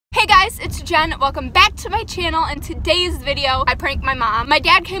guys, it's Jen. Welcome back to my channel. In today's video, I pranked my mom. My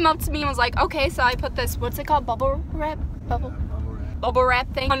dad came up to me and was like, okay, so I put this, what's it called? Bubble wrap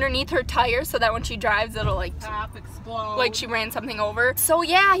thing underneath her tire so that when she drives, it'll like pop, explode. Like she ran something over. So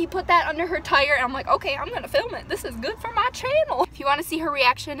yeah, he put that under her tire and I'm like, okay, I'm gonna film it. This is good for my channel. If you want to see her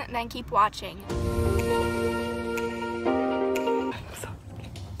reaction, then keep watching. Are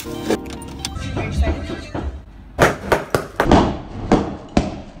you excited?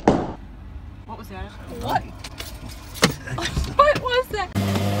 What was that? What? What was that?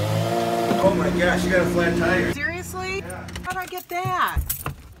 Oh my gosh, you got a flat tire. Seriously? Yeah. How'd I get that?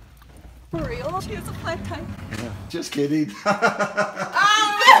 For real? She has a flat tire. Yeah. Just kidding. You're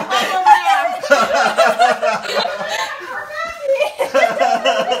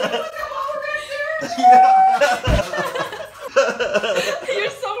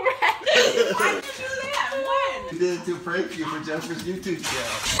so rad. Why did you do that? We did it to prank you for Jennifer's YouTube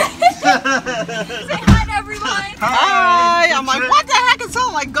channel. Say hi to everyone. Hi! I'm like, what the heck? It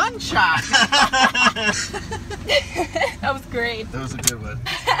sounded like gunshot. That was great. That was a good one.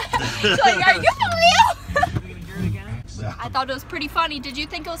 She's like, are you for real? Are we gonna hear it again? I thought it was pretty funny. Did you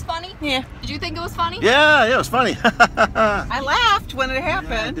think it was funny? Yeah. Did you think it was funny? Yeah, it was funny. I laughed when it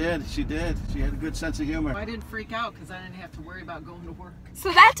happened. Yeah, I did. She did. She had a good sense of humor. I didn't freak out because I didn't have to worry about going to work.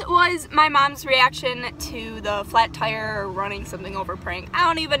 So that was my mom's reaction to the flat tire running something over prank. I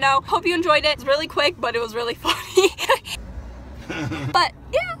don't even know. Hope you enjoyed it. It's really quick, but it was really funny. But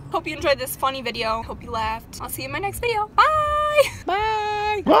yeah, hope you enjoyed this funny video. Hope you laughed. I'll see you in my next video. Bye!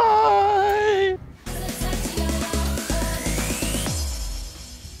 Bye! Bye!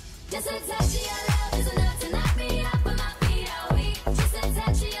 Just a touch of your love is enough.